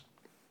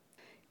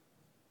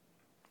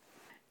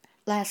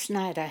Last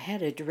night I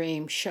had a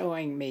dream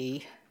showing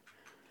me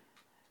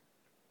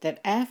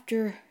that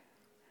after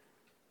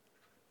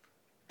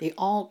the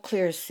all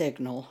clear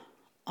signal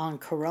on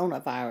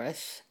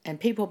coronavirus and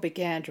people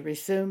began to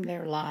resume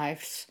their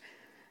lives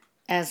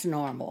as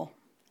normal,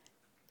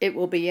 it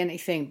will be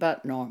anything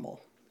but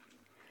normal.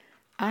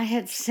 I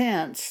had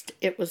sensed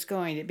it was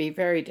going to be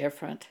very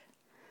different.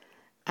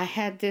 I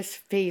had this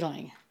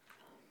feeling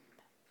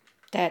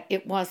that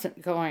it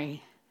wasn't going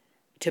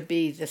to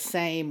be the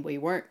same. We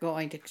weren't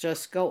going to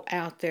just go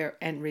out there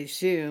and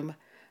resume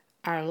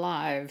our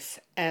lives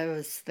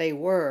as they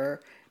were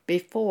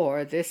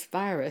before this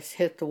virus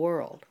hit the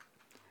world.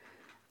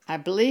 I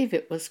believe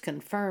it was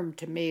confirmed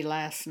to me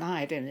last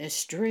night in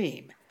this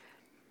dream.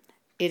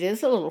 It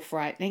is a little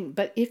frightening,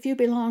 but if you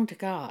belong to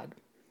God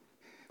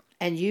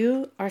and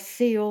you are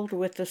sealed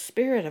with the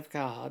Spirit of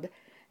God,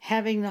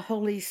 having the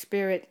Holy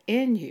Spirit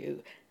in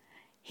you,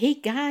 He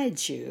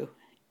guides you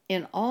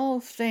in all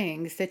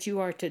things that you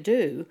are to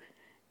do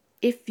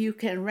if you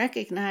can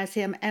recognize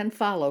Him and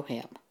follow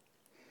Him.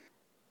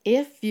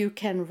 If you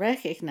can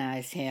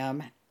recognize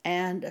Him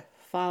and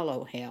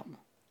follow Him.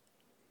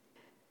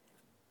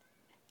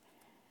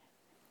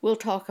 We'll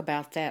talk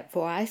about that,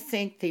 for I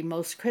think the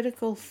most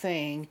critical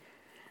thing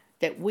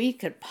that we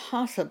could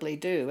possibly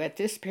do at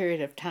this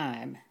period of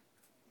time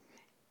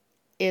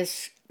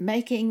is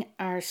making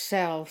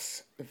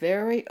ourselves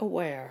very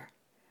aware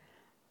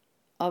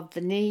of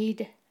the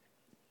need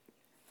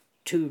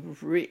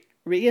to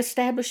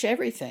reestablish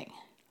everything,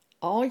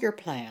 all your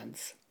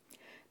plans.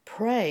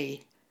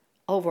 Pray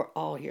over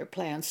all your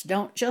plans.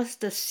 Don't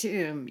just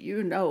assume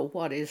you know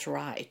what is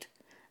right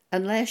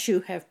unless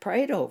you have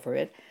prayed over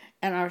it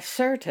and are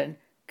certain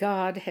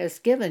God has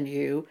given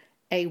you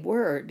a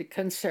word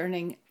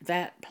concerning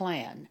that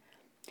plan.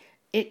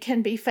 It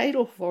can be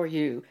fatal for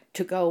you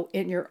to go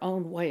in your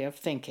own way of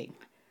thinking.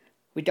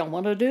 We don't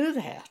want to do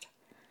that.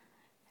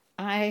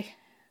 I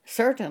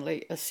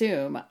certainly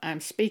assume I'm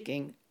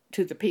speaking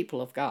to the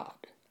people of God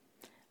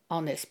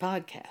on this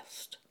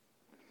podcast.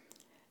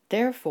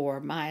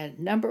 Therefore, my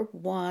number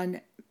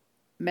one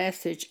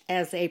message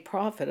as a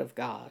prophet of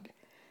God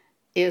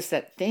is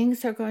that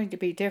things are going to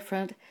be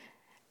different,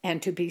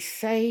 and to be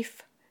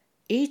safe,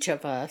 each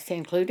of us,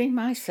 including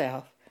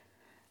myself,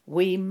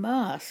 we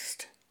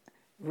must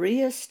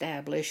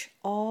reestablish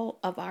all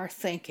of our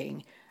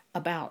thinking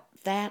about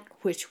that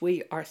which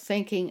we are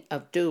thinking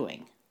of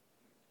doing.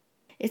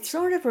 It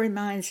sort of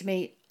reminds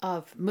me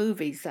of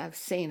movies I've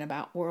seen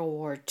about World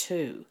War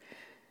II,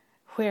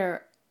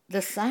 where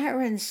the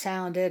sirens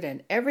sounded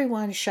and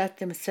everyone shut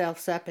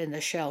themselves up in the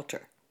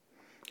shelter.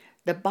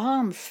 The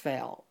bombs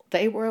fell.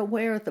 They were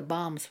aware the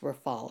bombs were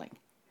falling,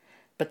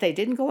 but they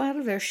didn't go out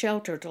of their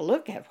shelter to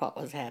look at what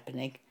was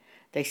happening.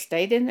 They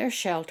stayed in their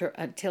shelter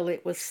until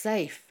it was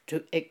safe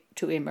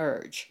to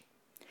emerge.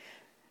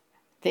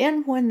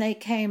 Then when they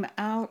came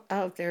out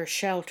of their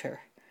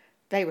shelter,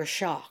 they were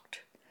shocked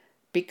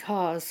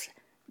because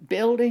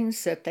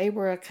buildings that they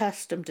were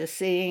accustomed to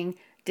seeing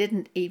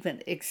didn't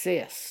even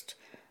exist.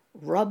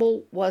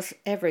 Rubble was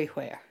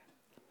everywhere.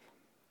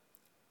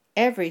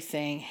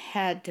 Everything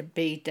had to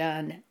be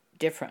done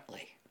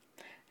differently.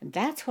 And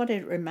that's what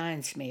it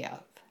reminds me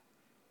of.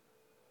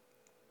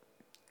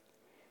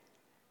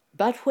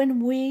 But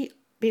when we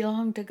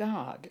belong to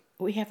God,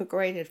 we have a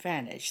great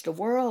advantage. The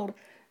world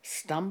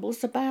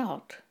stumbles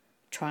about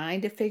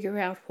trying to figure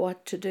out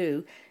what to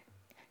do.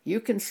 You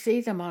can see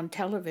them on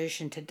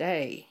television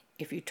today.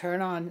 If you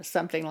turn on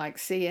something like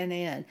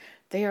CNN,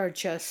 they are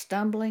just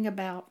stumbling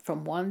about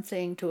from one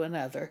thing to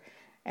another.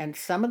 And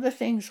some of the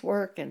things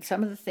work and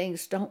some of the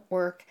things don't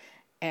work.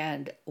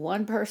 And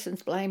one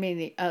person's blaming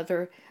the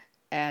other,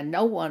 and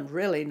no one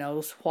really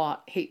knows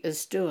what he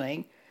is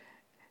doing.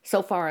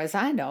 So far as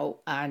I know,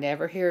 I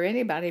never hear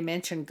anybody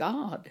mention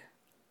God.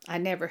 I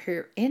never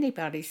hear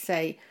anybody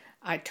say,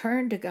 I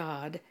turned to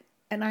God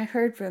and I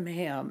heard from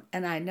Him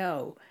and I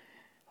know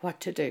what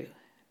to do.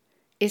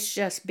 It's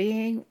just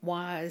being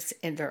wise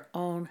in their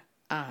own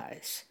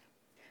eyes.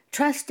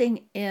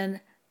 Trusting in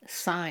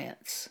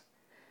science.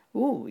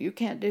 Ooh, you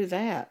can't do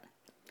that.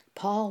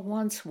 Paul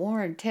once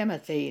warned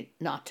Timothy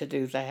not to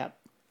do that.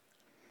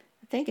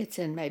 I think it's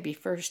in maybe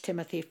 1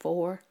 Timothy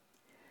 4.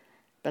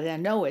 But I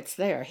know it's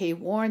there. He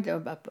warned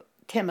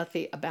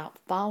Timothy about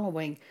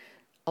following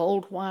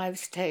old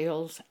wives'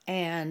 tales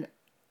and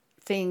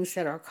things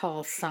that are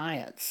called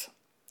science.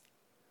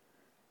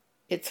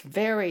 It's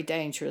very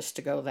dangerous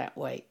to go that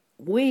way.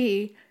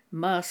 We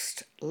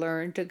must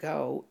learn to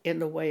go in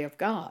the way of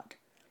God.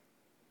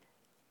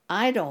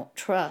 I don't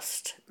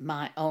trust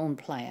my own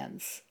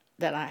plans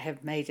that I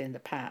have made in the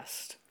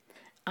past.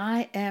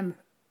 I am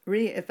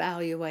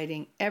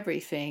reevaluating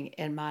everything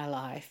in my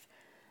life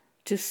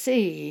to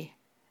see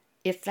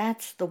if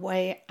that's the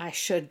way I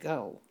should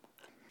go.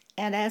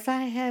 And as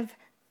I have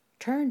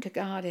turned to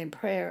God in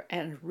prayer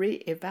and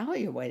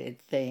reevaluated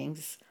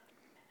things,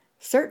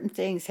 certain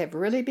things have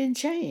really been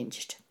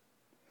changed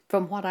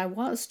from what I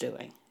was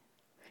doing.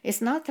 It's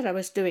not that I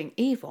was doing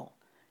evil.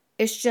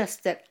 It's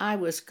just that I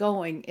was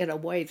going in a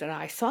way that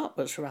I thought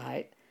was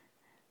right,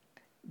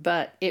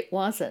 but it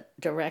wasn't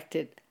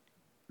directed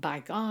by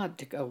God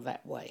to go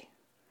that way.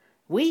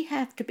 We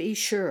have to be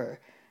sure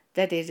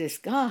that it is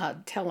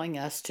God telling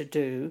us to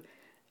do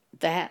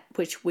that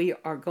which we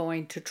are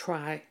going to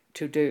try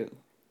to do.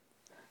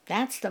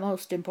 That's the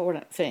most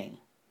important thing.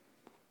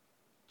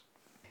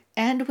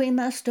 And we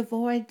must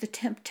avoid the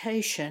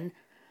temptation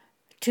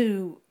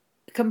to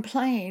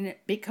complain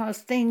because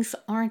things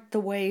aren't the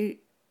way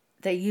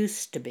they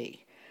used to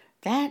be.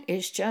 That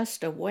is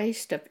just a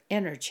waste of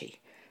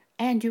energy.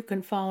 And you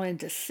can fall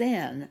into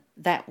sin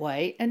that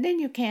way, and then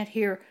you can't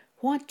hear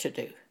what to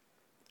do.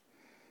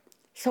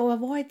 So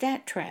avoid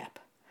that trap.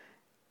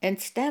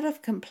 Instead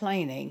of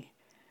complaining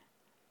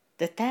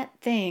that that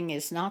thing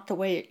is not the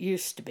way it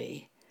used to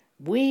be,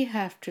 we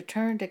have to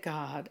turn to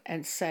God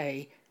and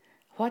say,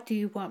 what do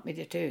you want me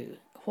to do?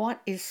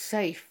 What is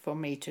safe for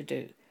me to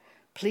do?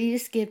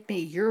 Please give me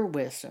your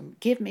wisdom.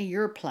 Give me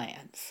your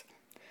plans.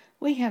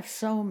 We have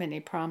so many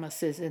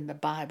promises in the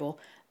Bible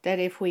that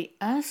if we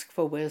ask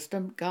for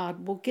wisdom,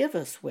 God will give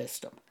us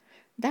wisdom.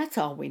 That's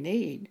all we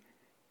need,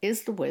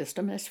 is the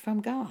wisdom that's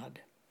from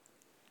God.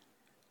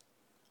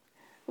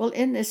 Well,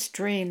 in this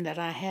dream that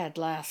I had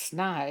last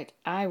night,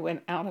 I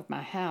went out of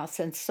my house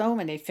and so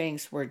many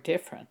things were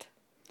different.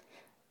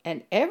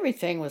 And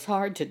everything was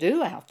hard to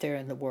do out there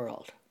in the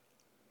world.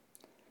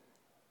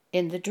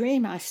 In the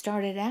dream, I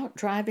started out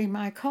driving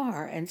my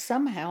car, and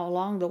somehow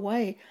along the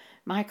way,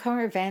 my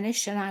car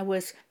vanished and I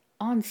was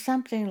on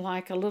something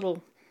like a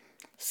little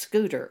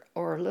scooter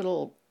or a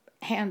little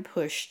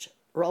hand-pushed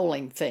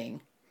rolling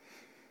thing,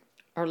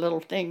 or a little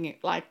thing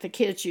like the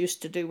kids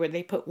used to do where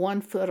they put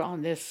one foot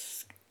on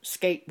this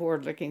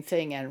skateboard-looking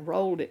thing and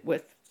rolled it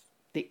with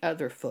the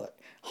other foot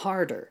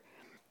harder.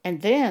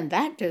 And then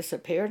that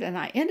disappeared and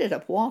I ended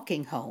up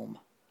walking home.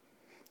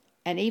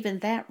 And even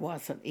that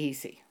wasn't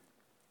easy.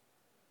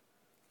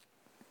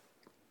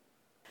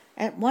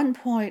 At one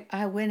point,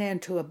 I went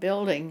into a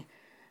building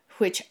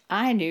which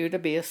I knew to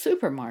be a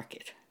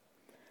supermarket.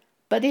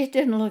 But it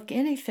didn't look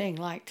anything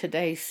like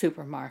today's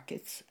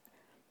supermarkets,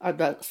 or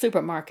the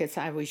supermarkets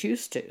I was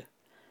used to.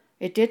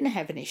 It didn't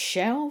have any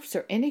shelves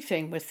or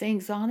anything with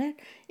things on it.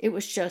 It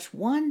was just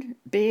one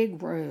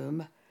big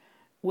room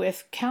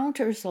with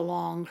counters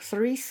along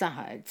three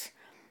sides,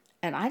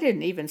 and I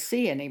didn't even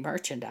see any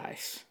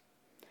merchandise.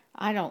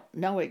 I don't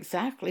know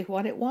exactly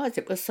what it was.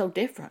 It was so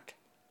different.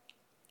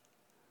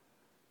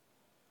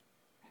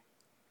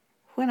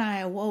 When I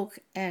awoke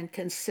and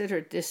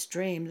considered this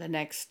dream the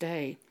next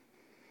day,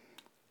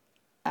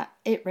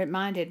 it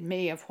reminded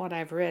me of what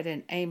I've read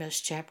in Amos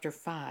chapter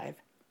 5,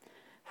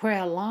 where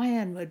a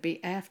lion would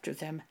be after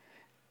them,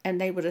 and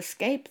they would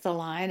escape the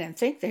lion and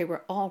think they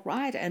were all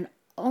right, and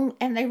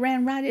they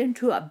ran right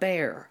into a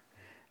bear.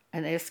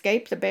 And they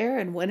escaped the bear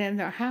and went in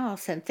their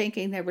house, and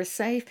thinking they were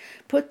safe,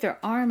 put their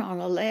arm on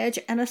a ledge,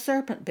 and a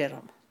serpent bit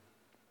them.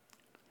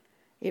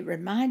 It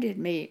reminded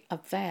me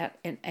of that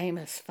in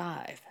Amos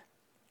 5.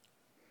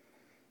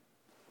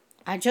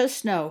 I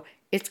just know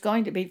it's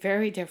going to be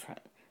very different.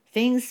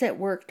 Things that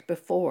worked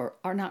before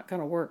are not going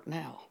to work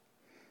now.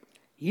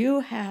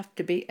 You have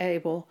to be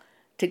able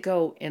to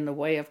go in the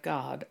way of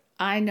God.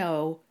 I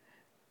know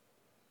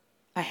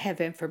I have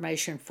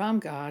information from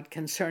God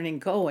concerning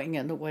going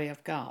in the way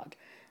of God.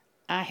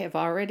 I have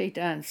already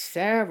done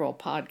several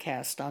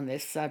podcasts on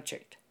this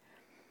subject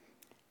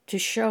to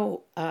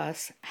show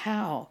us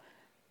how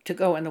to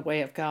go in the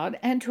way of God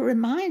and to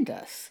remind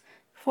us,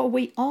 for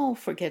we all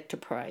forget to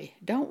pray,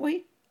 don't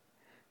we?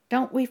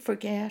 Don't we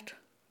forget?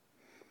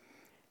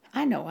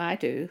 I know I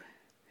do.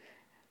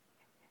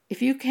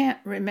 If you can't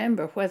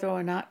remember whether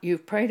or not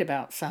you've prayed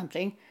about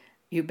something,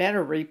 you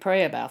better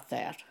re-pray about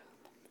that.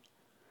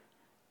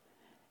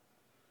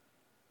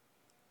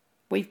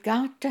 We've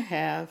got to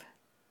have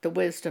the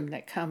wisdom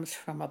that comes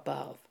from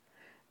above.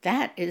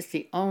 That is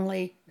the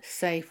only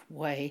safe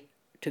way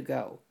to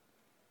go.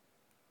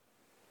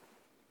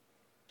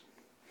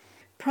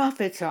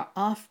 Prophets are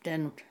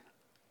often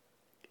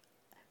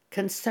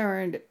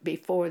concerned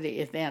before the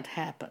event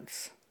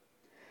happens.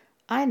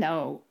 I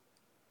know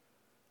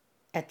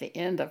at the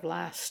end of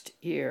last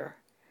year,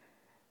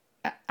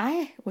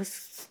 I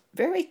was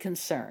very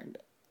concerned,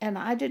 and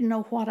I didn't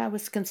know what I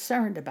was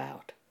concerned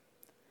about.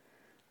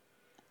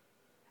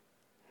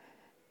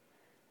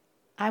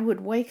 I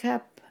would wake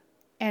up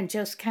and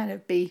just kind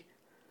of be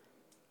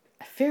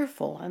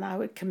fearful, and I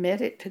would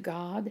commit it to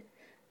God.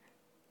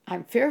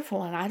 I'm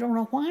fearful, and I don't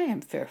know why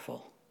I'm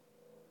fearful.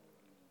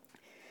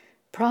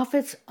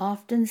 Prophets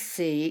often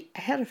see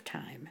ahead of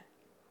time,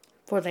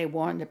 for they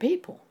warn the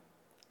people.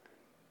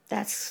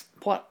 That's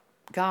what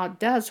God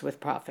does with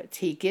prophets.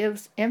 He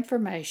gives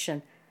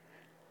information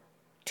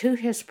to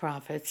his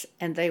prophets,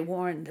 and they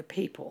warn the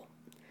people.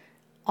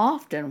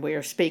 Often we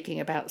are speaking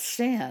about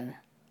sin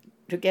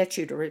to get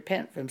you to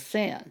repent from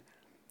sin,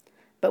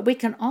 but we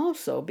can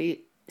also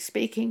be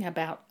speaking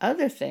about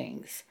other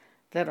things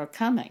that are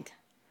coming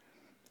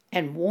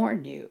and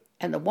warn you.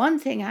 And the one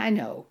thing I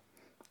know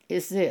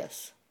is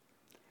this: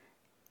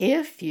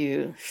 if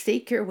you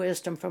seek your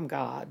wisdom from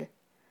God,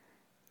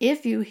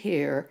 if you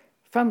hear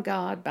from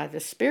God by the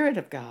Spirit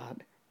of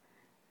God,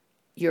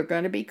 you're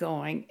going to be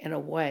going in a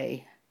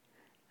way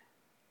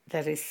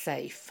that is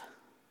safe.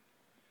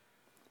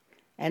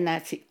 And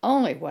that's the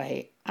only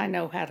way I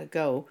know how to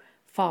go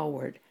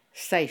forward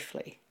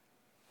safely.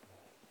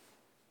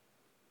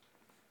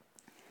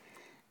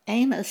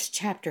 Amos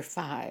chapter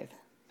 5.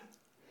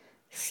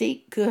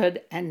 Seek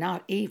good and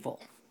not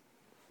evil,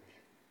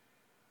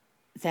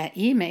 that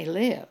ye may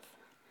live.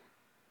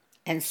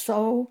 And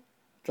so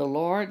the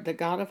Lord, the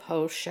God of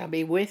hosts, shall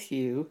be with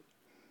you,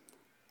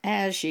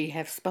 as ye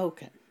have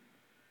spoken.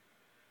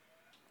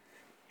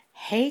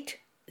 Hate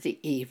the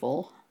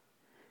evil,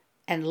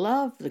 and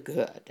love the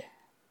good,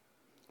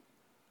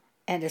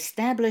 and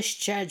establish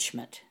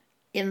judgment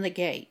in the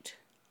gate.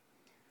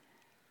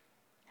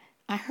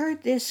 I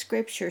heard this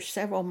scripture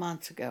several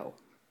months ago.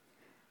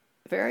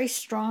 Very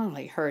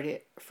strongly heard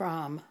it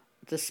from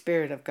the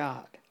Spirit of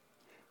God.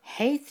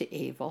 Hate the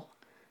evil,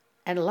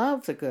 and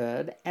love the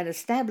good, and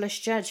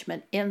establish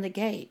judgment in the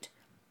gate.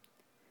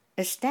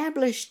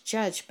 Establish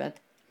judgment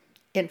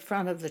in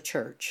front of the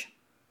church,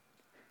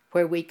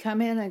 where we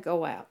come in and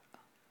go out,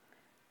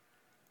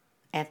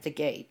 at the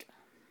gate.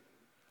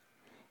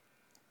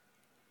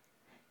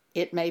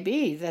 It may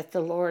be that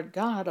the Lord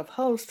God of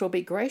hosts will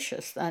be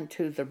gracious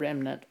unto the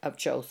remnant of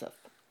Joseph.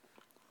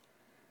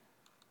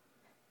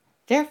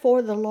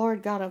 Therefore the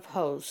Lord God of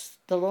hosts,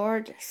 the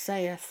Lord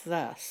saith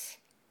thus,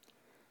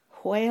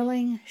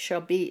 wailing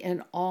shall be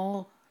in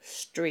all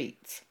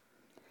streets,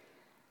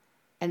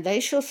 and they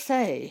shall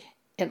say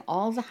in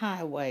all the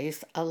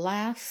highways,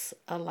 alas,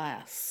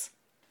 alas.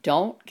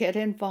 Don't get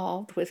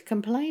involved with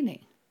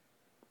complaining,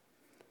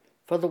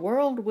 for the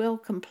world will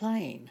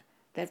complain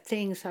that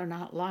things are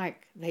not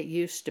like they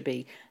used to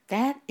be.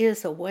 That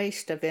is a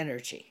waste of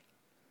energy.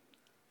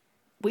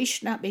 We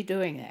should not be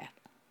doing that.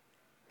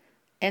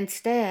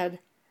 Instead,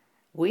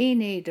 we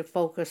need to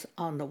focus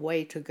on the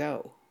way to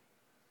go.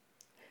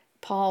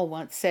 Paul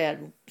once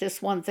said,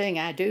 "Just one thing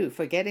I do,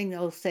 forgetting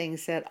those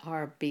things that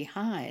are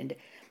behind,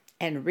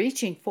 and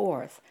reaching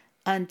forth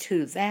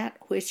unto that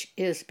which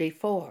is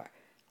before.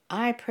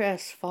 I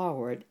press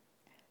forward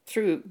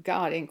through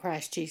God in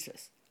Christ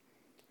Jesus."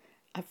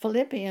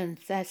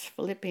 That's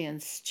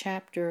Philippians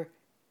chapter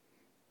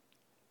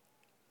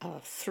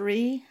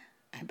 3,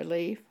 I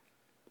believe.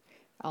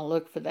 I'll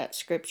look for that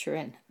scripture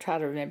and try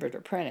to remember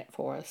to print it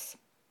for us.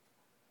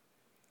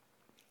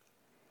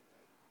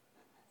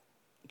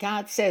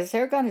 God says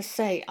they're going to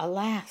say,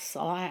 alas,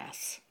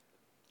 alas.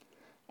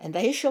 And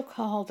they shall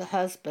call the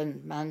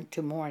husbandman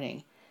to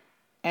mourning,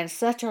 and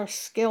such are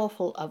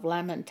skillful of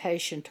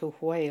lamentation to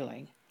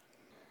wailing.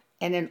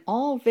 And in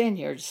all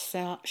vineyards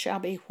shall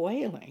be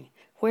wailing.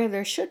 Where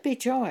there should be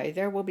joy,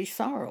 there will be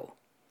sorrow.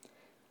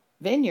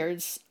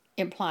 Vineyards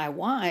imply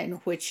wine,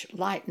 which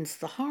lightens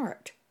the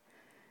heart.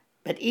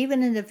 But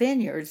even in the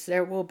vineyards,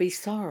 there will be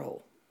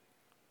sorrow.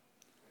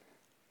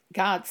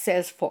 God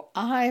says, "For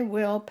I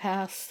will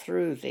pass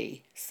through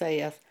thee,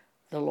 saith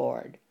the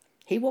Lord."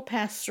 He will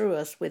pass through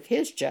us with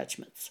his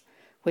judgments,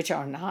 which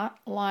are not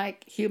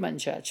like human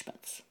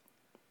judgments.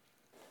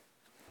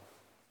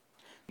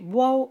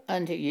 Woe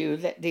unto you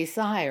that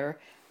desire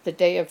the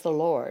day of the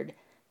Lord.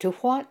 To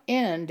what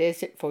end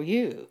is it for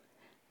you?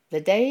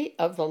 The day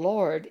of the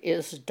Lord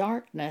is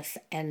darkness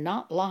and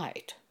not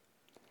light.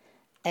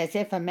 As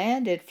if a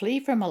man did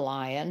flee from a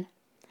lion,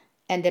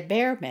 and a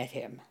bear met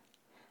him.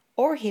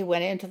 Or he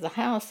went into the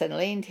house and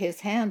leaned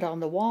his hand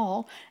on the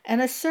wall,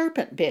 and a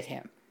serpent bit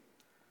him.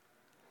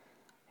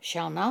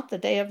 Shall not the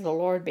day of the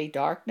Lord be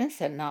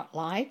darkness and not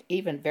light,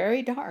 even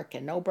very dark,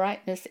 and no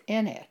brightness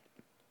in it?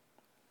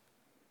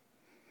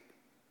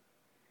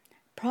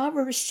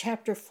 Proverbs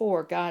chapter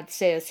 4, God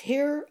says,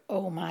 "Hear,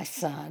 O my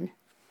son,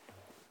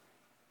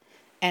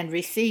 and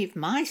receive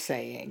my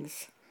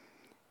sayings,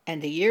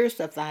 and the years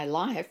of thy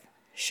life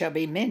shall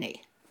be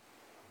many.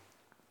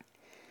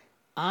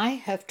 I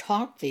have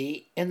taught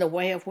thee in the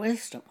way of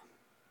wisdom.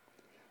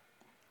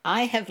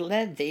 I have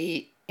led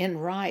thee in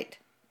right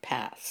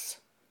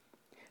paths,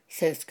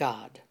 says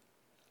God.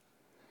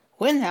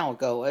 When thou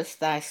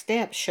goest, thy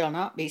steps shall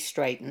not be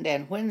straitened,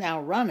 and when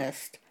thou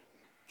runnest,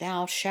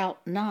 thou shalt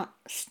not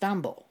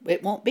stumble."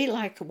 It won't be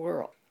like the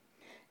world.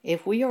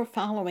 If we are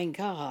following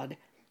God,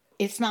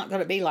 it's not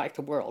going to be like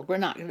the world. We're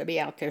not going to be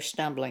out there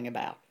stumbling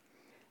about.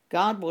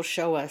 God will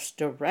show us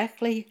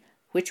directly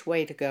which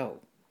way to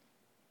go.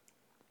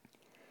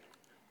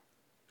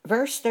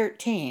 Verse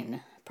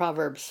 13,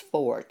 Proverbs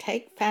 4,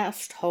 "Take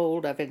fast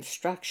hold of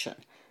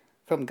instruction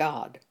from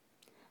God.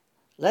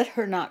 Let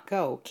her not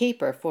go. Keep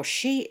her, for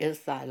she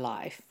is thy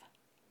life."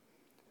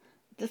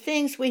 The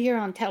things we hear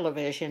on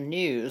television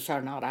news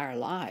are not our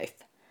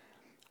life.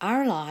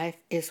 Our life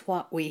is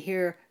what we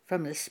hear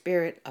from the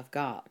Spirit of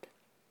God.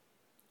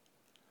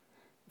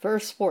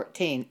 Verse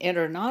 14,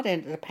 "Enter not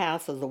into the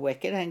path of the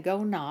wicked, and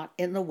go not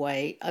in the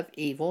way of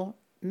evil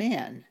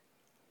men.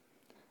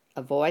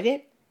 Avoid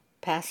it,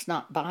 pass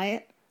not by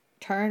it,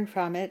 turn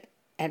from it,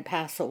 and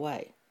pass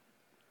away.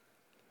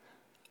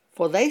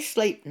 For they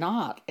sleep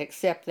not,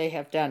 except they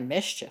have done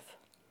mischief,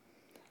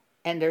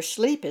 and their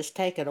sleep is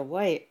taken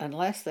away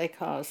unless they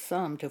cause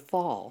some to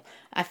fall."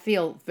 I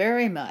feel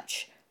very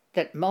much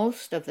that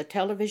most of the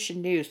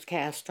television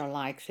newscasts are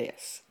like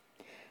this.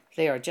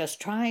 They are just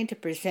trying to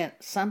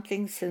present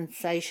something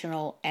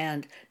sensational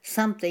and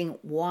something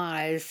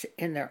wise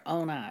in their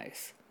own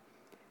eyes.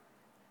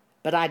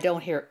 But I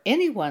don't hear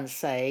anyone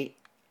say,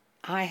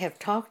 I have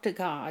talked to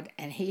God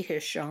and He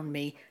has shown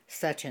me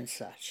such and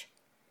such.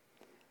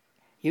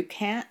 You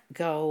can't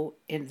go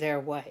in their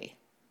way.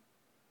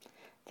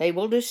 They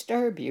will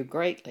disturb you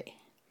greatly,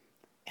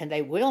 and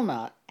they will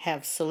not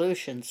have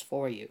solutions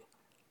for you.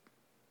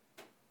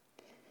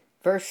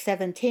 Verse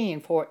 17,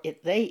 for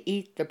if they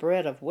eat the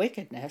bread of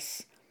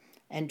wickedness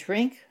and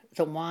drink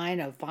the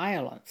wine of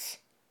violence.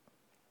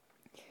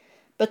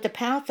 But the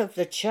path of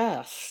the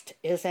just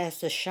is as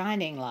the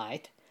shining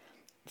light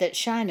that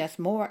shineth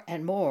more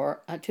and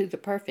more unto the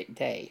perfect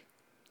day.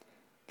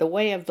 The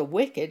way of the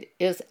wicked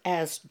is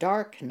as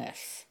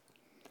darkness.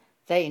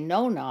 They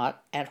know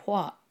not at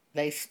what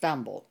they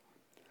stumble.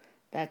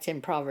 That's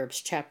in Proverbs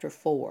chapter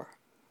 4.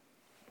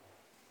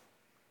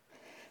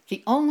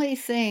 The only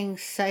thing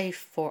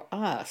safe for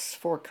us,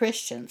 for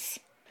Christians,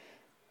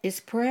 is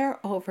prayer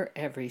over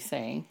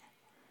everything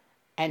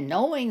and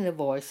knowing the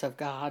voice of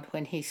God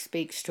when He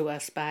speaks to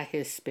us by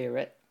His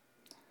Spirit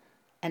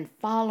and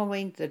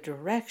following the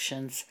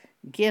directions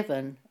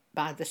given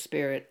by the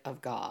Spirit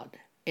of God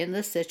in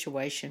the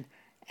situation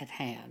at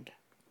hand.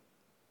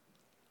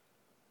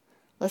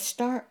 Let's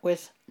start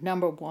with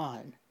number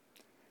 1.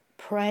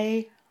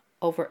 Pray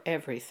over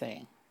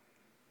everything.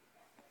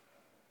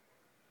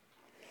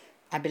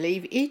 I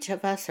believe each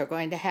of us are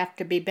going to have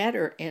to be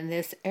better in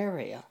this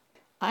area.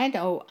 I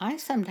know I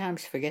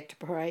sometimes forget to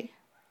pray.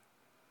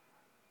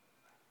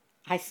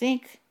 I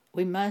think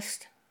we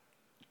must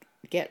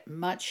get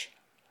much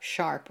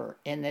sharper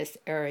in this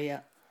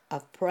area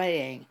of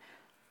praying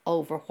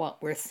over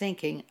what we're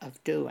thinking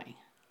of doing.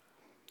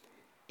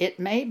 It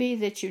may be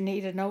that you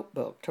need a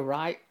notebook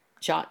to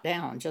jot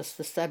down just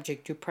the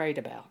subject you prayed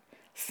about,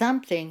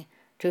 something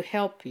to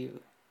help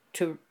you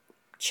to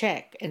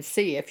check and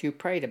see if you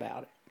prayed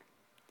about it.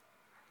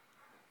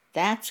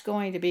 That's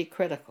going to be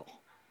critical.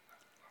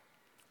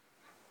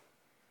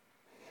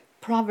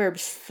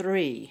 Proverbs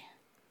 3,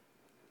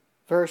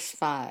 verse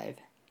 5.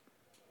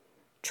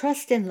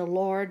 Trust in the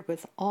Lord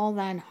with all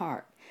thine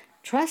heart.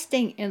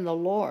 Trusting in the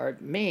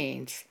Lord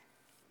means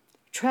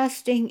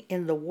trusting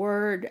in the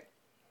word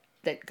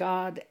that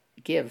God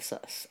gives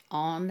us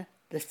on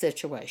the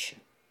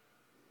situation.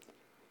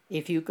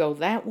 If you go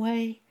that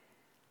way,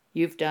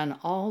 you've done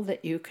all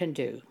that you can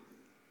do.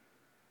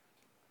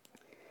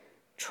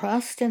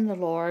 Trust in the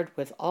Lord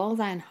with all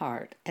thine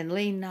heart, and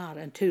lean not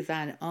unto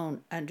thine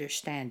own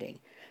understanding.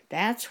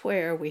 That's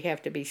where we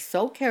have to be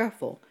so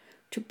careful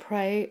to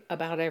pray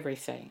about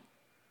everything.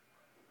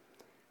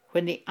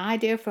 When the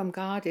idea from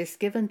God is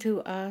given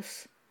to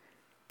us,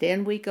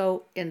 then we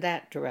go in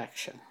that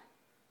direction.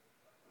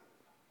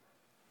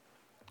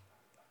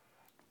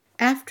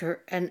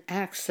 After an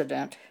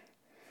accident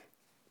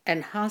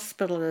and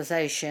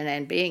hospitalization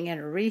and being in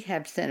a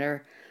rehab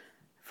center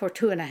for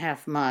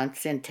 2.5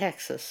 months in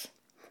Texas,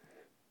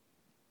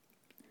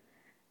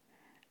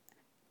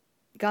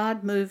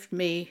 God moved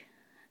me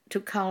to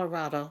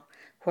Colorado,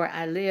 where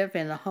I live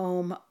in the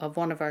home of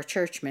one of our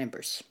church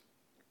members.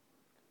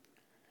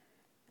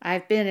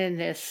 I've been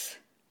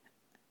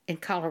in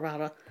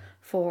Colorado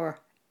for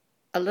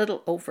a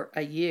little over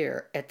a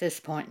year at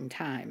this point in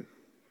time.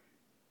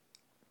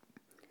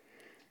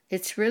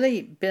 It's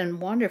really been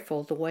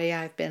wonderful the way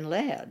I've been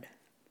led.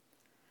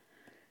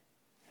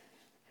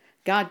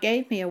 God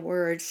gave me a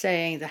word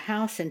saying the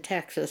house in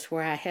Texas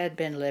where I had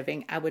been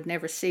living, I would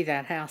never see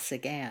that house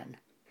again.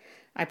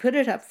 I put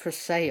it up for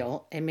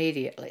sale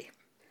immediately.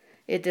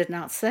 It did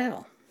not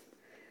sell.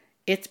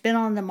 It's been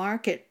on the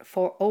market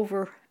for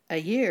over a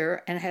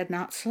year and had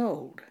not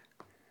sold.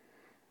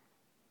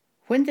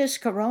 When this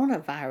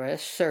coronavirus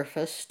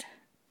surfaced,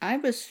 I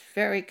was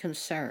very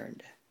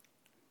concerned.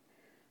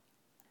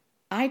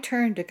 I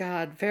turned to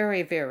God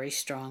very, very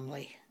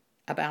strongly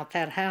about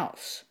that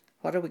house.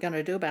 What are we going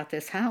to do about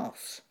this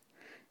house?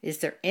 Is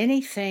there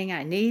anything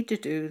I need to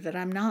do that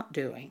I'm not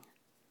doing?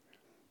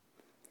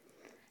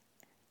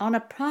 On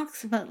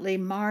approximately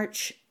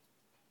March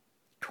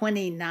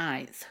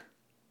 29th,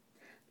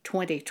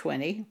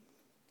 2020,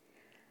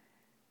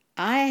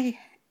 I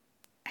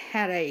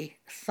had a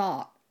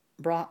thought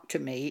brought to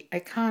me, a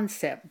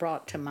concept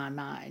brought to my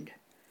mind.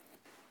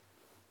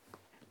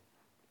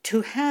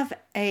 To have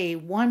a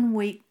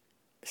 1-week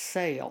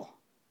sale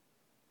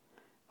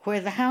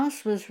where the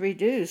house was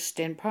reduced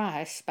in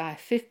price by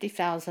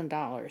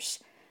 $50,000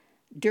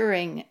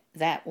 during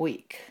that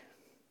week.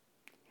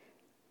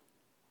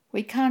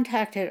 We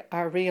contacted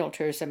our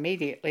realtors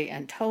immediately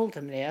and told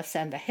them this,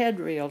 and the head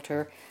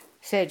realtor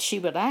said she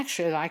would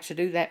actually like to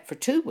do that for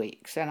 2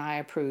 weeks, and I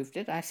approved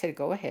it. I said,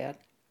 go ahead.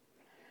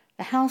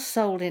 The house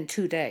sold in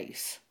 2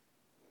 days.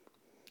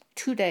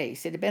 2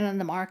 days. It had been in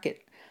the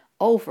market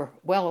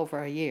well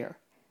over a year,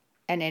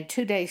 and in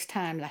 2 days'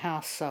 time, the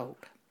house sold.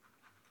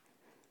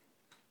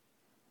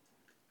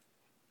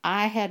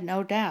 I had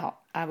no doubt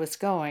I was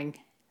going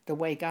the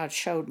way God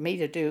showed me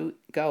to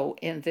go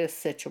in this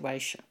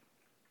situation.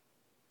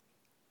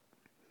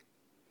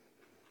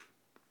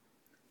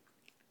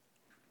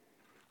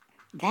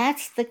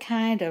 That's the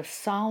kind of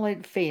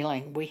solid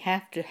feeling we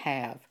have to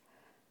have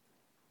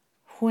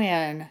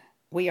when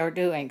we are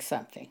doing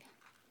something.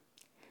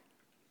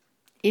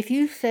 If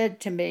you said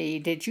to me,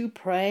 did you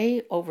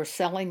pray over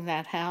selling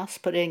that house,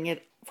 putting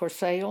it for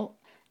sale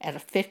at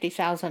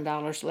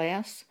 $50,000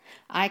 less?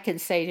 I can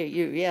say to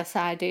you, yes,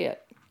 I did.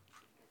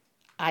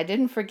 I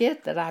didn't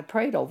forget that I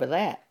prayed over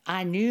that.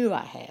 I knew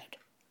I had.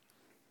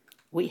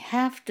 We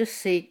have to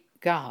seek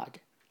God.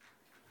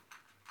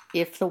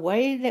 If the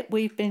way that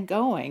we've been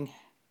going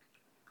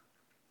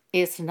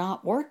is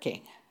not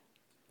working,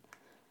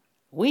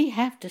 we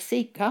have to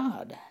seek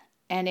God.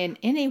 And in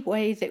any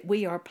way that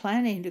we are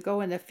planning to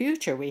go in the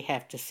future, we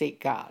have to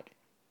seek God.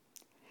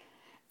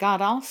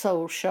 God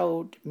also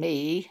showed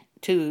me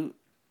to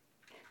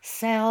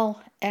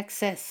sell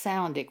excess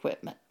sound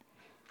equipment.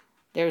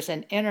 There's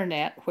an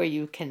internet where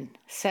you can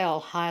sell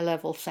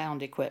high-level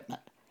sound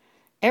equipment.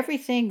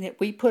 Everything that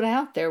we put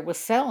out there was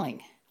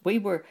selling. We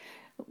would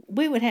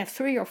have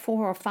 3 or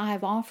 4 or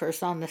 5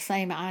 offers on the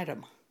same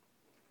item.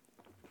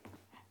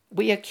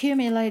 We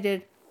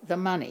accumulated the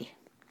money.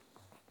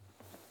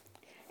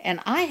 And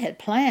I had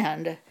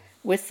planned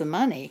with the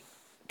money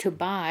to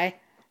buy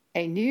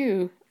a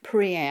new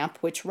preamp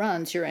which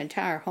runs your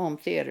entire home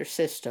theater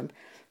system,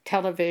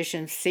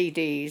 television,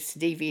 CDs,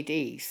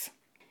 DVDs.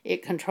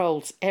 It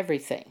controls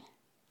everything.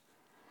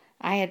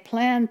 I had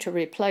planned to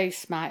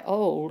replace my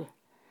old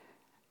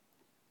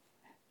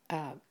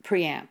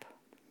preamp.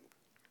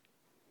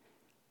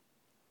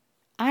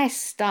 I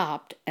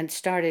stopped and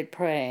started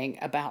praying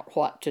about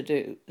what to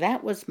do.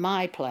 That was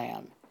my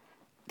plan.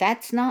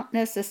 That's not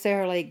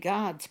necessarily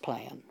God's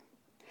plan.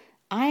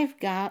 I've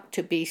got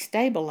to be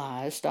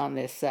stabilized on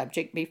this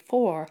subject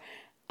before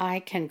I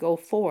can go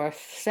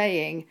forth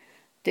saying,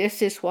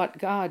 this is what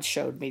God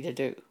showed me to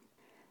do.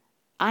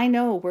 I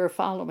know we're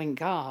following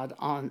God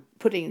on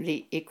putting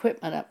the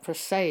equipment up for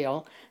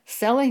sale,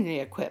 selling the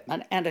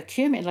equipment, and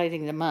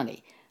accumulating the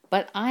money.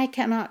 But I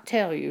cannot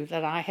tell you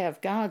that I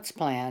have God's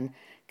plan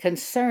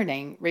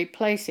concerning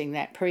replacing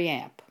that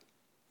preamp.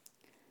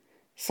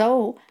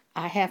 So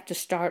I have to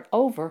start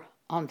over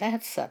on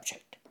that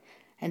subject.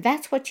 And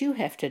that's what you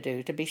have to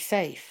do to be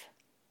safe.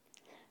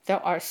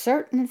 There are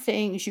certain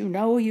things you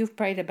know you've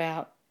prayed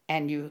about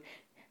and you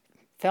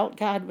felt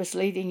God was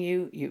leading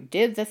you. You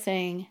did the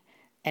thing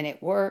and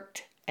it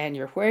worked and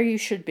you're where you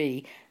should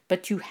be.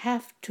 But you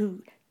have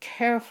to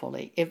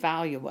carefully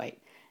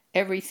evaluate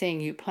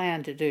everything you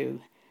plan to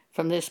do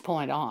from this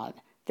point on.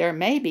 There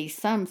may be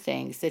some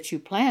things that you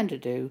plan to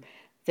do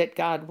that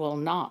God will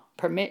not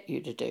permit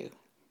you to do.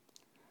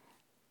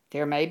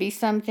 There may be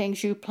some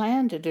things you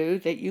plan to do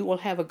that you will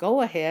have a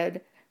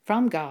go-ahead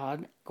from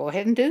God. Go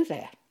ahead and do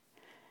that.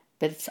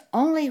 But it's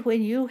only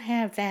when you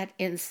have that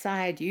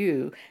inside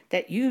you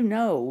that you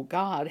know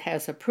God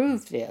has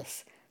approved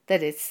this,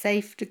 that it's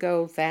safe to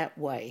go that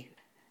way.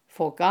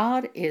 For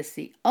God is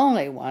the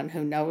only one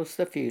who knows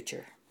the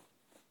future.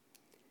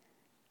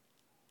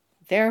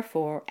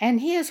 Therefore, and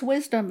He has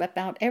wisdom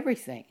about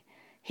everything.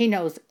 He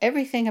knows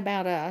everything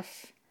about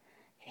us.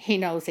 He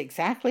knows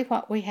exactly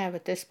what we have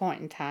at this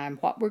point in time,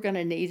 what we're going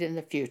to need in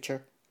the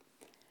future.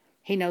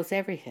 He knows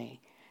everything.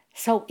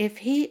 So if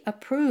He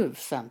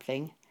approves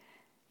something,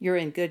 you're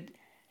in good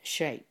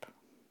shape.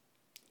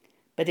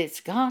 But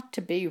it's got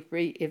to be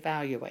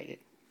reevaluated.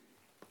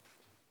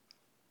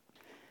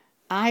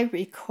 I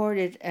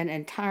recorded an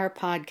entire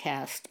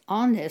podcast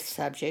on this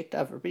subject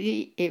of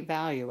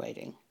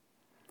reevaluating.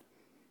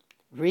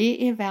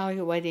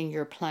 Reevaluating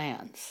your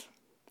plans.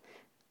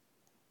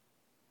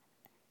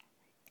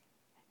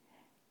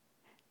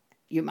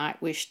 You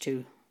might wish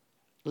to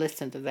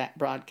listen to that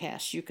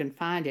broadcast. You can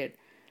find it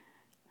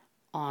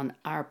on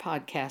our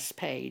podcast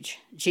page,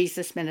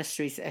 Jesus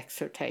Ministries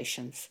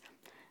Exhortations,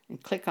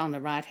 and click on the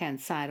right-hand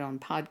side on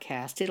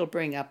podcast. It'll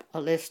bring up a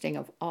listing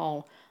of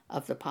all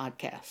of the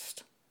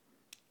podcasts.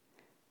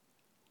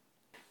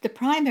 The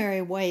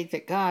primary way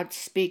that God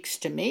speaks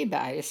to me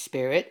by His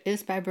Spirit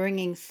is by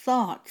bringing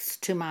thoughts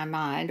to my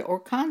mind or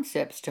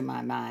concepts to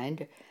my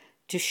mind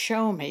to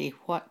show me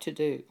what to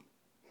do.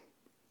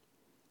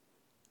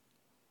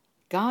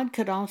 God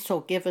could also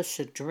give us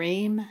a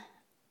dream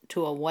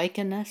to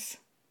awaken us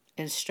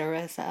and stir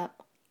us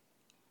up.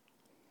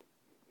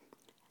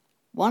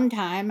 One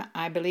time,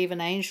 I believe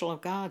an angel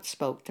of God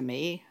spoke to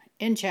me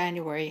in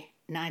January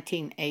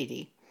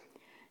 1980.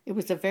 It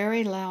was a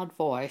very loud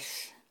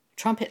voice,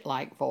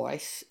 trumpet-like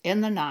voice,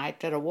 in the night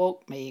that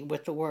awoke me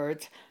with the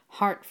words,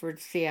 Hartford,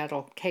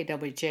 Seattle,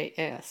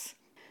 KWJS.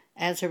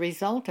 As a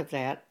result of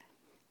that,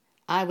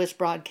 I was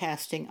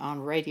broadcasting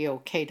on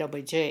radio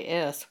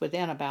KWJS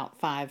within about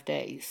 5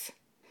 days.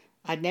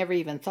 I'd never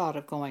even thought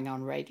of going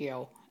on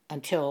radio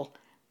until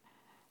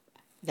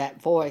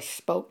that voice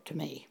spoke to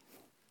me.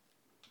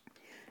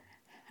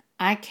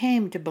 I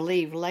came to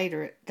believe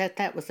later that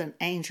that was an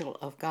angel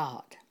of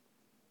God.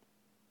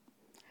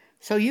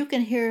 So you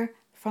can hear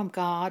from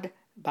God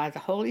by the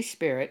Holy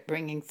Spirit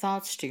bringing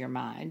thoughts to your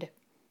mind.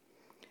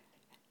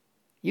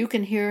 You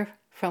can hear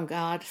from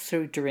God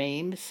through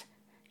dreams.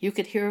 You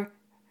could hear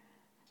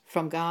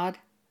from God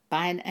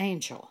by an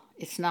angel.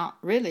 It's not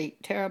really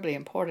terribly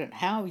important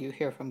how you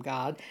hear from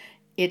God.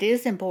 It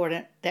is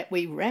important that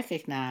we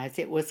recognize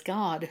it was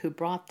God who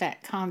brought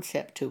that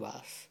concept to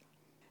us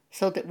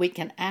so that we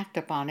can act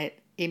upon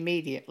it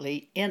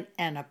immediately in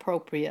an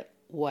appropriate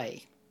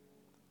way.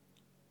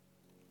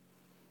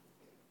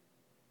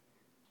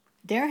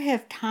 There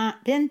have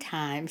been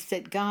times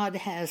that God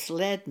has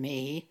led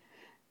me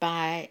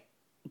by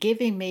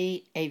giving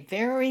me a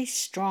very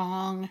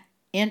strong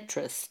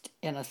interest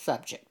in a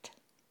subject.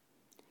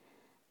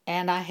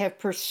 And I have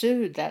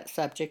pursued that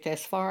subject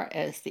as far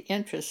as the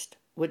interest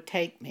would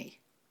take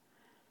me.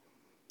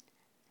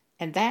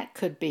 And that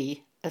could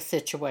be a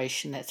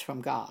situation that's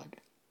from God.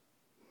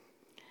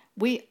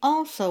 We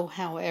also,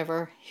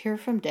 however, hear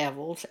from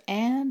devils,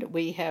 and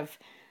we have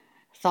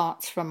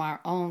thoughts from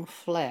our own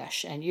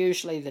flesh. And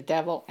usually the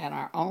devil and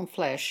our own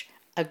flesh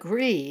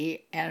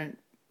agree and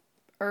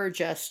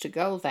urge us to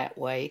go that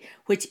way,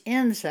 which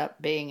ends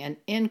up being an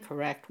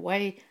incorrect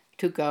way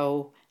to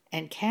go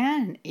and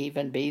can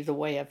even be the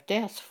way of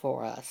death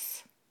for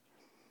us.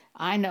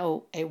 I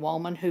know a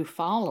woman who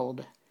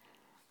followed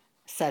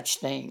such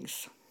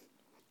things.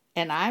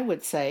 And I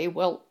would say,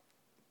 well,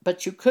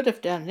 but you could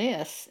have done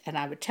this. And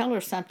I would tell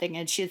her something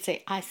and she'd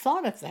say, I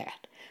thought of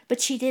that.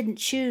 But she didn't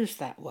choose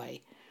that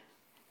way.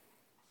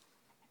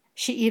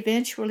 She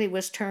eventually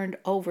was turned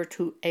over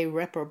to a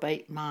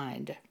reprobate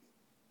mind.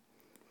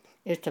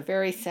 It's a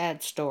very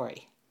sad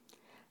story.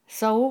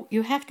 So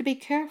you have to be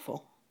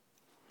careful.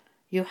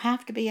 You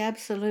have to be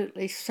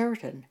absolutely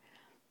certain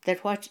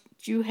that what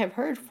you have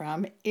heard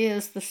from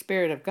is the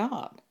Spirit of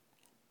God.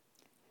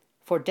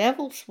 For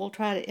devils will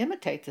try to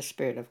imitate the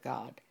Spirit of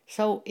God.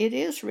 So it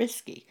is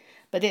risky,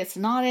 but it's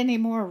not any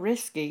more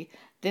risky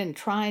than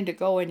trying to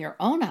go in your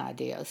own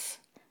ideas,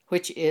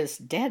 which is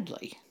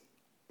deadly,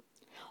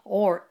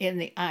 or in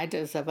the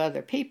ideas of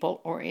other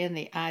people, or in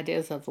the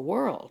ideas of the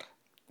world.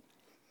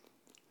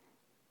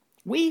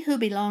 We who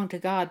belong to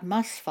God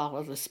must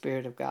follow the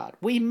Spirit of God.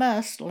 We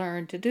must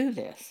learn to do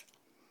this.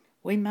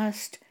 We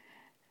must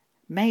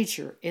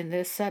major in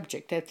this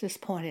subject at this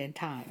point in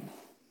time.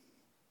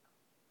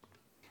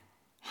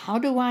 How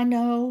do I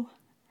know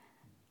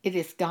it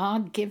is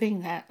God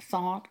giving that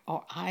thought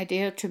or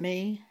idea to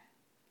me?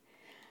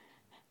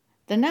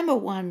 The number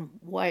one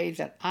way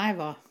that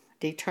I've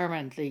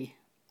determined the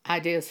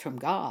ideas from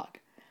God,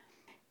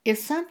 if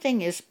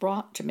something is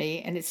brought to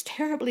me and it's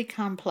terribly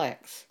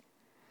complex,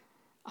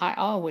 I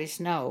always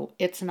know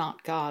it's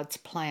not God's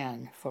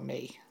plan for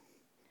me.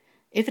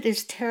 If it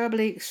is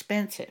terribly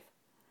expensive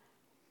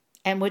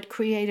and would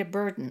create a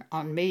burden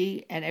on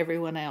me and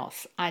everyone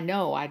else, I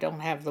know I don't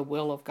have the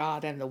will of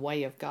God and the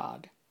way of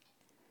God.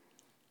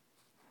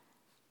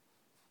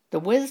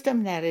 The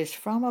wisdom that is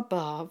from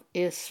above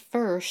is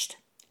first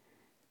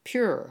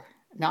pure,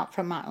 not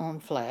from my own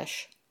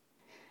flesh,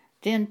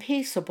 then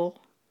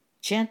peaceable,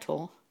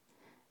 gentle,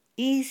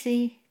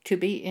 easy to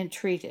be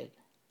entreated,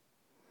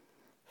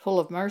 full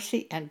of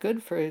mercy and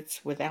good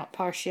fruits, without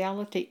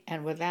partiality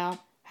and without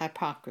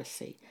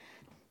hypocrisy.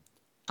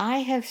 I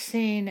have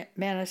seen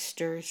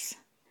ministers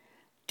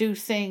do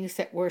things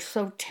that were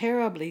so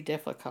terribly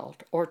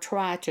difficult, or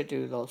try to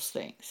do those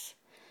things.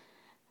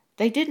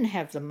 They didn't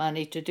have the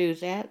money to do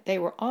that. They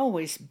were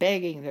always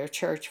begging their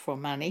church for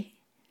money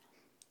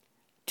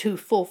to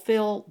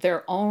fulfill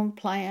their own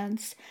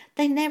plans.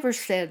 They never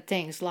said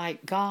things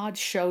like, God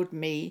showed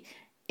me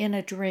in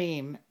a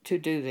dream to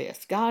do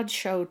this. God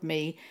showed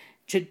me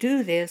to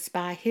do this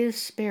by His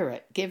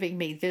Spirit, giving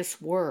me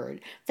this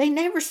word. They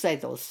never say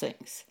those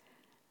things.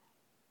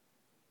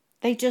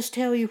 They just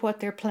tell you what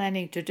they're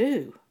planning to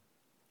do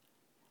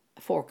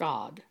for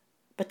God,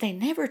 but they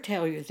never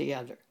tell you the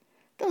other.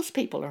 Those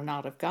people are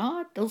not of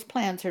God. Those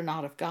plans are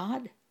not of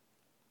God.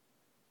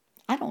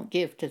 I don't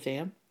give to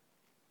them.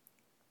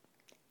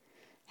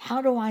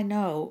 How do I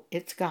know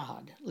it's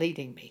God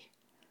leading me?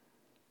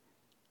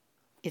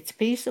 It's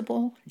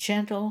peaceable,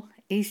 gentle,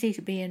 easy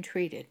to be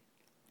entreated.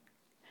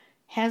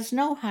 Has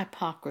no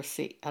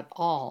hypocrisy at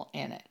all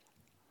in it.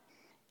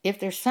 If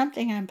there's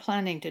something I'm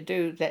planning to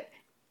do that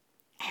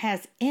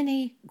has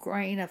any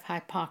grain of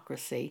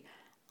hypocrisy,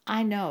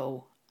 I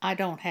know I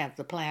don't have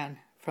the plan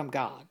from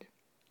God.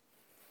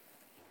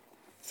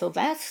 So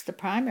that's the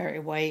primary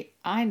way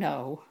I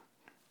know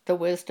the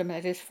wisdom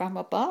that is from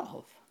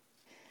above.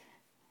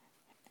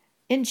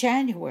 In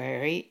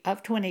January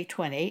of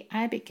 2020,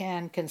 I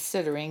began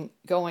considering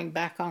going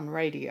back on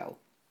radio.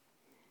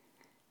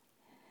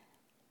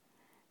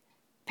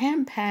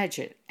 Pam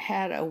Paget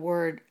had a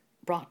word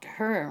brought to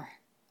her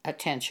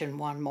attention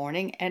one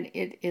morning, and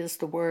it is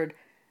the word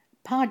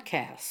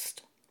podcast.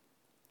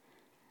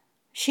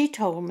 She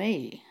told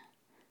me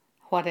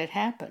what had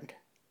happened.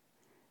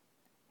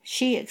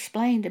 She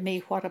explained to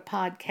me what a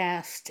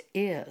podcast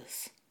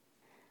is.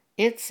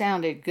 It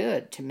sounded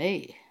good to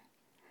me.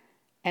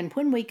 And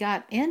when we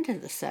got into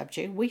the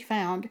subject, we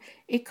found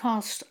it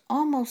cost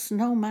almost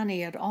no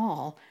money at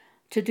all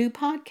to do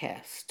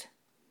podcast.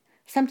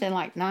 Something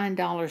like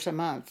 $9 a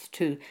month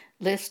to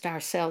list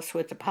ourselves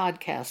with the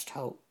podcast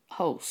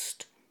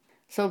host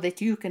so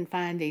that you can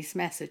find these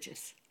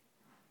messages.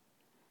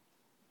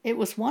 It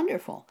was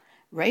wonderful.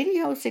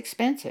 Radio's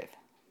expensive.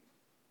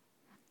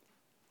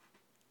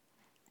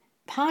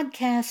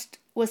 Podcast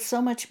was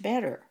so much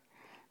better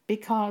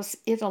because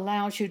it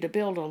allows you to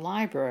build a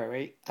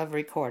library of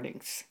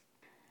recordings.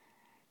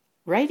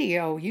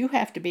 Radio, you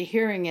have to be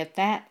hearing at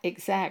that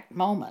exact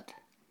moment,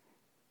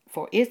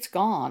 for it's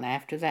gone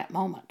after that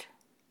moment.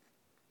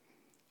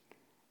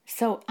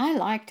 So I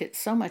liked it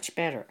so much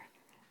better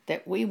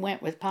that we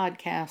went with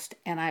podcast,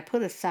 and I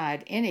put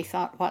aside any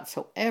thought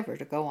whatsoever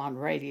to go on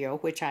radio,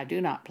 which I do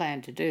not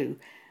plan to do.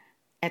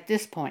 At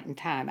this point in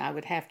time, I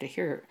would have to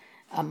hear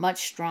a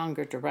much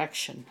stronger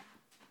direction.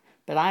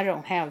 But I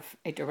don't have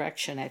a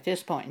direction at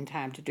this point in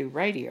time to do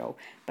radio,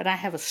 but I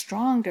have a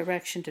strong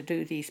direction to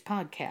do these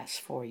podcasts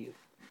for you.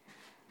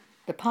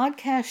 The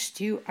podcast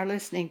you are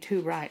listening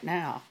to right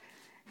now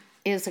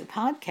is a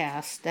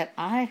podcast that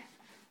I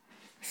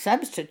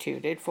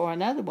substituted for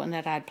another one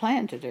that I'd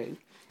planned to do.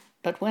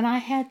 But when I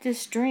had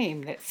this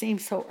dream that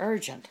seemed so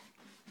urgent,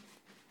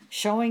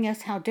 showing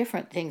us how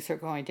different things are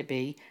going to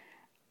be,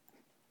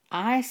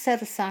 I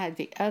set aside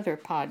the other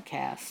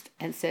podcast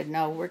and said,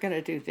 no, we're going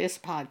to do this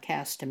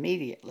podcast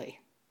immediately.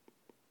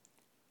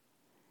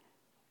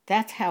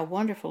 That's how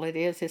wonderful it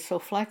is. It's so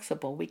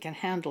flexible. We can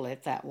handle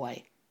it that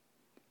way.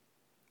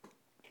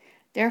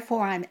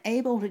 Therefore, I'm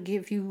able to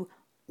give you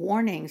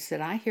warnings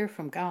that I hear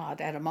from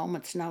God at a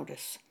moment's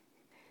notice.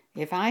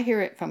 If I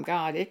hear it from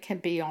God, it can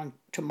be on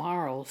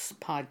tomorrow's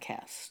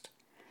podcast.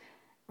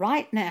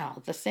 Right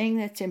now, the thing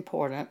that's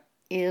important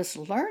is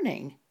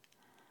learning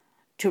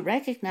to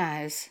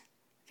recognize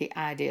the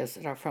ideas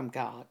that are from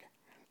God.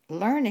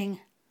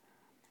 Learning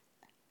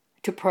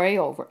to pray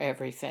over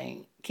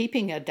everything.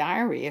 Keeping a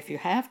diary if you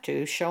have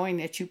to, showing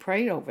that you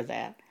prayed over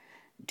that.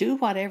 Do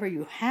whatever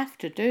you have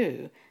to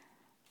do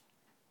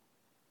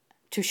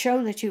to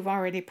show that you've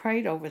already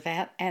prayed over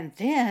that. And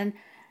then,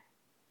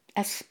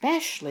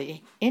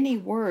 especially any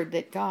word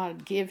that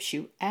God gives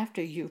you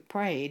after you've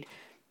prayed,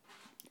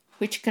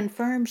 which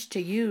confirms to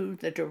you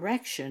the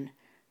direction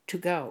to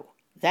go.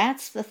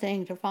 That's the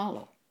thing to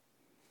follow.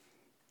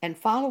 And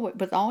follow it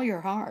with all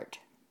your heart.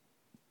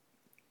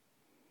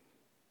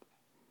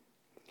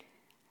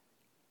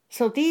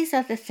 So these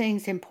are the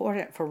things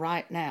important for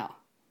right now.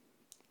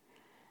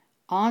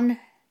 On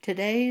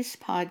today's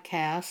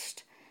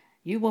podcast,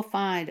 you will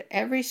find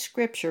every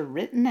scripture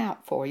written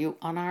out for you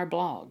on our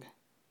blog.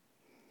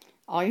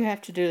 All you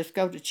have to do is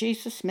go to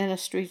Jesus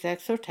Ministries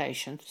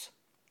Exhortations.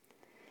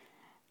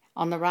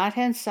 On the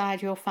right-hand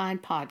side, you'll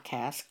find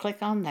podcasts. Click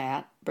on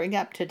that. Bring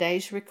up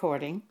today's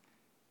recording.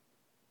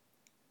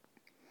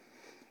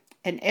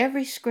 And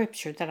every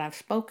scripture that I've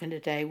spoken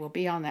today will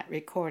be on that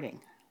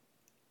recording.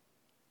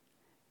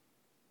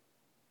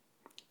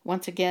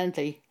 Once again,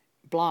 the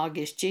blog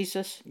is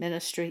Jesus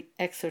Ministry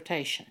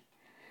Exhortation.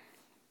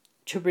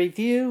 To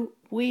review,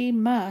 we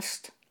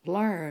must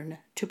learn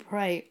to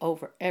pray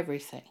over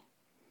everything.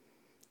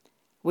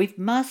 We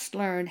must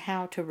learn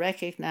how to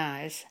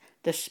recognize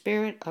the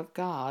Spirit of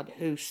God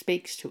who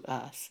speaks to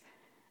us,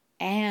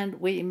 and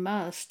we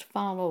must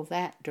follow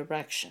that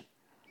direction.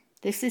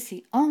 This is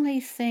the only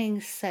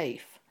thing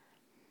safe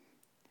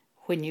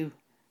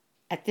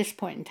at this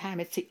point in time,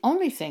 it's the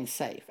only thing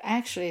safe.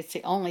 Actually, it's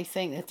the only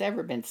thing that's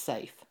ever been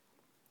safe.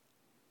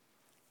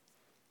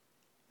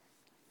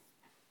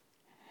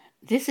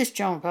 This is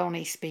Joan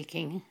Boney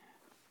speaking.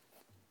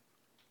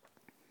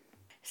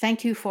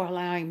 Thank you for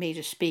allowing me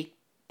to speak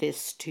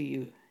this to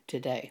you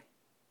today.